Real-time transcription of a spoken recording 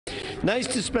Nice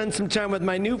to spend some time with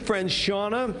my new friends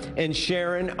Shauna and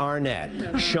Sharon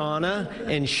Arnette. Shauna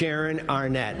and Sharon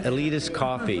Arnette, Elitist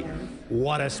Coffee.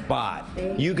 What a spot.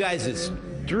 You guys, it's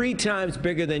 3 times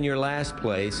bigger than your last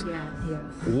place.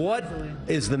 What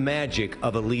is the magic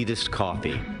of Elitist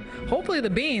Coffee? Hopefully the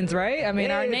beans, right? I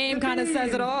mean, our name kind of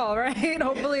says it all, right?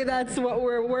 Hopefully that's what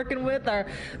we're working with, our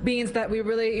beans that we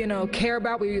really, care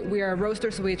about. We are a roaster,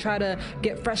 so we try to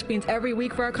get fresh beans every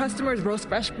week for our customers, roast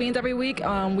fresh beans every week.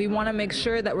 We want to make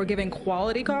sure that we're giving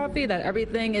quality coffee, that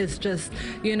everything is just,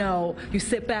 you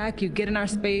sit back, you get in our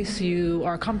space, you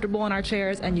are comfortable in our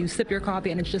chairs, and you sip your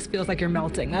coffee, and it just feels like you're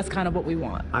melting. That's kind of what we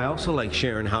want. I also like,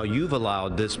 Sharon, how you've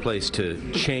allowed this place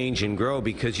to change and grow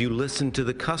because you listen to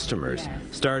the customers.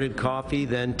 Started coffee,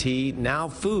 then tea, now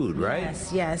food, right?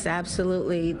 Yes,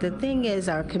 absolutely. The thing is,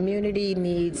 our community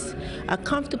needs a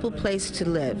comfortable place to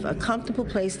live, a comfortable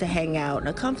place to hang out,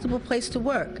 a comfortable place to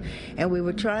work. And we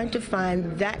were trying to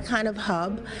find that kind of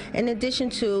hub, in addition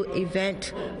to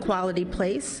event quality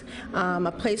place,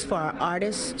 a place for our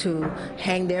artists to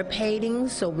hang their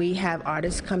paintings. So we have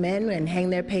artists come in and hang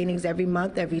their paintings every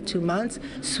month, every 2 months,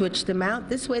 switch them out.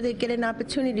 This way they get an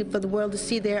opportunity for the world to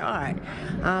see their art.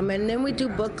 And then we do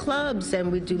book clubs,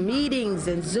 and we do meetings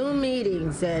and Zoom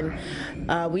meetings, and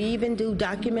we even do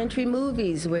documentary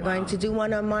movies. We're going to do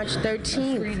one on March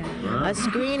 13th, a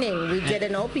screening. We did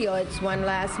an opioids one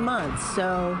last month.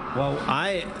 So well,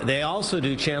 they also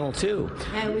do Channel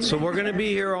 2. So we're going to be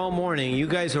here all morning. You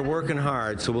guys are working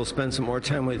hard, so we'll spend some more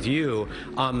time with you.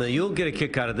 You'll get a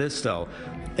kick out of this, though.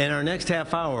 In our next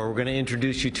half hour, we're going to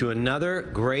introduce you to another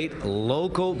great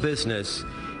local business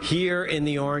here in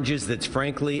the Oranges that's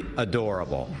frankly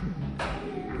adorable.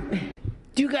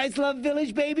 Do you guys love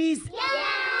Village Babies? Yeah!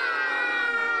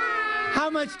 How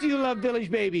much do you love Village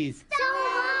Babies? So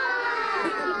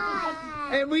much!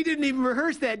 And we didn't even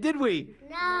rehearse that, did we?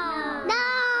 No! No!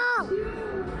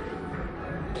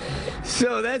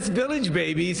 So that's Village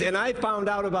Babies, and I found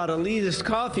out about Elitist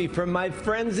Coffee from my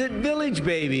friends at Village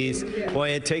Babies. Boy,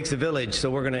 it takes a village, so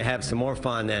we're going to have some more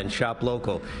fun and shop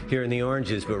local here in the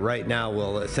Oranges, but right now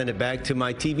we'll send it back to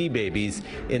my TV babies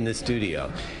in the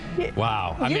studio.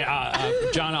 Wow. I mean,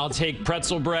 John, I'll take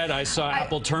pretzel bread. I saw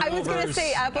apple turnovers. I was going to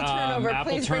say apple turnover.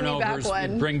 Please bring me back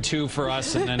one. Bring 2 for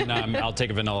us, and then I'll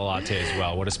take a vanilla latte as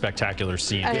well. What a spectacular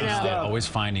scene. Always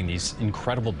finding these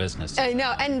incredible businesses. I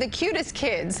know, and the cutest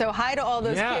kids. So hi to all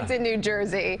those kids in New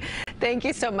Jersey. Thank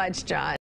you so much, John.